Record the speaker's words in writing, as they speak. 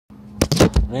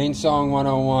Rain Song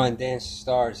 101, Dance the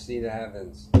Stars, See the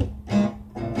Heavens.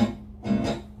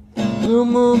 Blue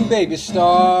moon, baby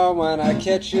star, when I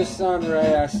catch your sun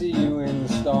ray, I see you in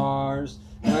the stars.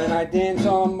 When I dance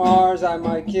on Mars, I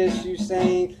might kiss you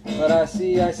saying, but I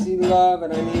see love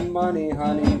and I need money,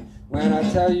 honey. When I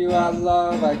tell you I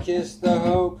love, I kiss the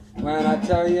hope. When I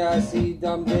tell you I see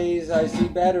dumb days, I see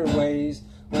better ways.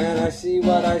 When I see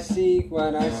what I seek,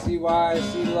 when I see why I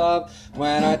see love.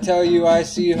 When I tell you I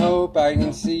see hope, I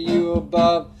can see you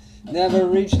above. Never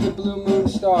reach the blue moon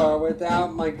star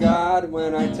without my God.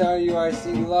 When I tell you I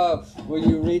see love, will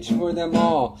you reach for them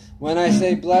all? When I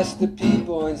say bless the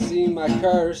people and see my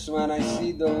curse, when I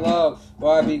see the love,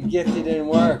 will I be gifted and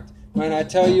worked? When I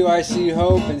tell you I see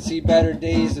hope and see better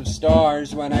days of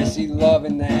stars, when I see love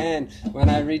in the end, when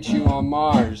I reach you on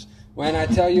Mars. When I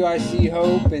tell you I see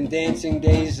hope and dancing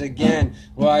days again,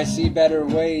 will I see better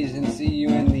ways and see you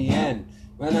in the end?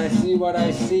 When I see what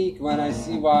I seek, when I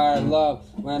see why I love,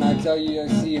 when I tell you I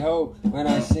see hope, when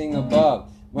I sing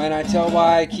above. When I tell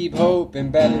why I keep hope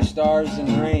and better stars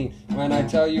and rain, when I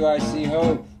tell you I see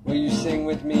hope, will you sing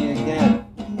with me again?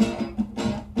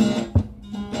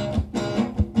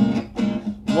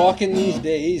 Walking these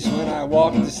days when I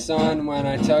walk the sun, when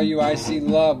I tell you I see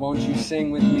love, won't you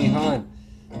sing with me, hon?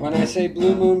 When I say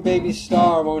blue moon, baby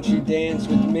star, won't you dance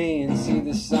with me and see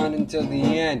the sun until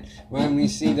the end? When we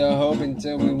see the hope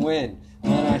until we win.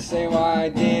 When I say why I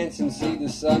dance and see the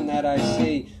sun that I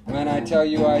see. When I tell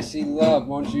you I see love,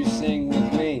 won't you sing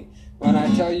with me? When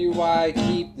I tell you why I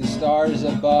keep the stars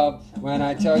above. When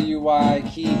I tell you why I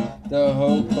keep the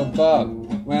hope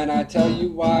above. When I tell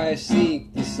you why I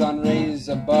seek the sun rays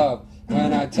above.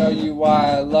 When I tell you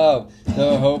why I love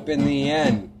the hope in the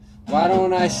end. Why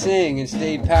don't I sing and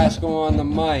stay Paschall on the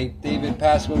mic? David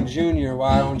Paschall Jr.,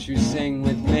 why don't you sing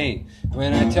with me?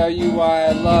 When I tell you why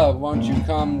I love, won't you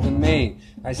come to me?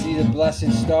 I see the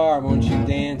blessed star, won't you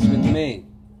dance?